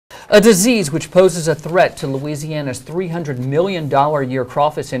A disease which poses a threat to Louisiana's $300 million a year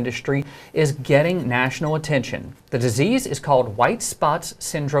crawfish industry is getting national attention. The disease is called white spots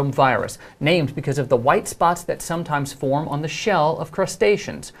syndrome virus, named because of the white spots that sometimes form on the shell of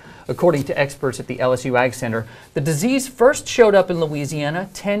crustaceans. According to experts at the LSU Ag Center, the disease first showed up in Louisiana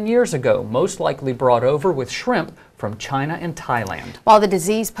 10 years ago, most likely brought over with shrimp from China and Thailand. While the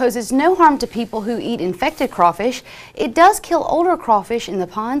disease poses no harm to people who eat infected crawfish, it does kill older crawfish in the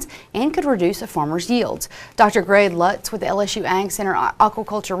ponds and could reduce a farmer's yields. Dr. Greg Lutz with the LSU Ag Center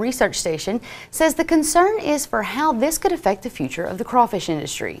Aquaculture Research Station says the concern is for how this could affect the future of the crawfish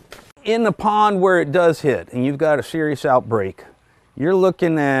industry. In the pond where it does hit and you've got a serious outbreak, you're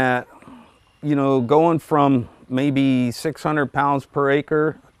looking at, going from maybe 600 pounds per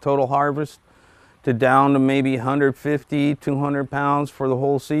acre total harvest to down to maybe 150, 200 pounds for the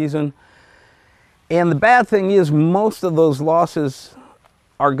whole season. And the bad thing is most of those losses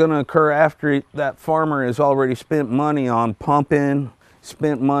are going to occur after that farmer has already spent money on pumping,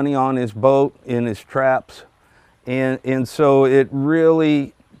 spent money on his boat, in his traps, and so it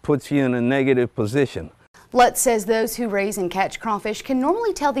really puts you in a negative position. Lutz says those who raise and catch crawfish can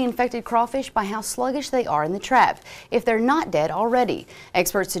normally tell the infected crawfish by how sluggish they are in the trap, if they're not dead already.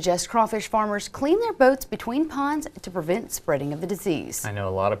 Experts suggest crawfish farmers clean their boats between ponds to prevent spreading of the disease. I know a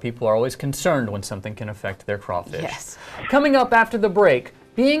lot of people are always concerned when something can affect their crawfish. Yes. Coming up after the break,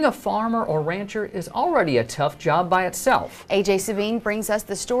 being a farmer or rancher is already a tough job by itself. AJ Sabine brings us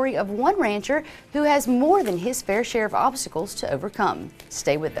the story of one rancher who has more than his fair share of obstacles to overcome.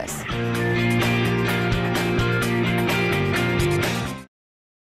 Stay with us.